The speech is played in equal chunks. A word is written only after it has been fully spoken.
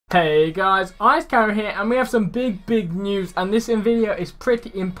Hey guys, iHazCarrot here, and we have some big news, and this video is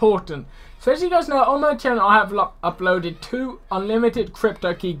pretty important. So as you guys know, on my channel I have uploaded 2 unlimited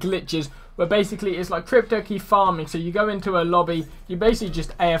CRYPTOKEY glitches, where basically it's like CRYPTOKEY farming. So you go into a lobby, you basically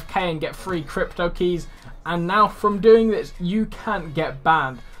just AFK and get free CRYPTOKEYs, and now from doing this you can't get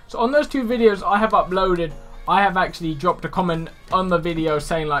banned. So on those 2 videos I have uploaded, I have actually dropped a comment on the video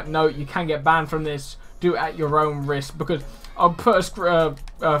saying like, no, you can get banned from this, do it at your own risk, because I'll put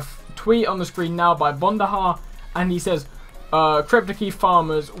a tweet on the screen now by Vonderhaar, and he says, CRYPTOKEY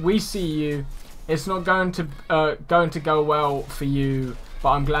farmers, we see you. It's not going to go well for you, but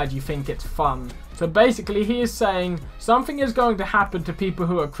I'm glad you think it's fun. So basically he is saying something is going to happen to people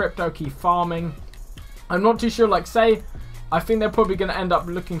who are CRYPTOKEY farming. I'm not too sure, like say, I think they're probably going to end up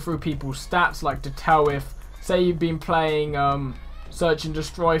looking through people's stats, like to tell if, say you've been playing Search and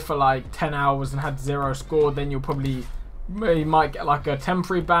Destroy for like 10 hours and had 0 score, then you might get like a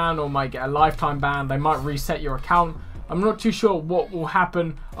temporary ban or might get a lifetime ban. They might reset your account. I'm not too sure what will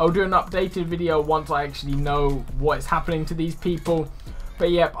happen. I'll do an updated video once I actually know what is happening to these people.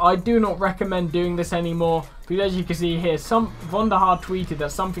 But yep, I do not recommend doing this anymore, because as you can see here, Vonderhaar tweeted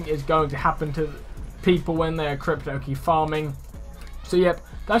that something is going to happen to people when they are CRYPTOKEY farming. So yep,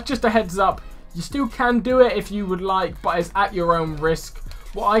 that's just a heads up. You still can do it if you would like, but it's at your own risk.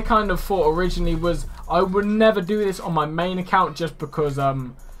 What I kind of thought originally was I would never do this on my main account, just because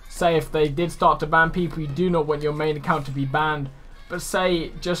say if they did start to ban people, you do not want your main account to be banned. But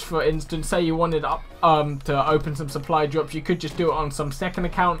say, just for instance, say you wanted to open some supply drops, you could just do it on some second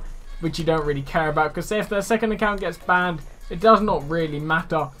account, which you don't really care about, because say if their second account gets banned, it does not really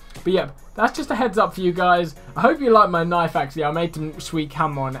matter. But yep, that's just a heads up for you guys. I hope you like my knife. Actually, I made some sweet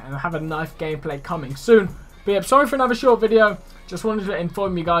camera on it, and I have a knife gameplay coming soon. But yep, sorry for another short video. Just wanted to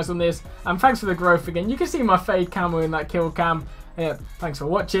inform you guys on this, and thanks for the growth again. You can see my fade camo in that kill cam. Yeah, thanks for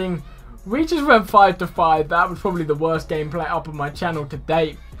watching. We just went 5 to 5. That was probably the worst gameplay up on my channel to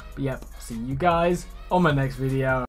date. But yep, see you guys on my next video.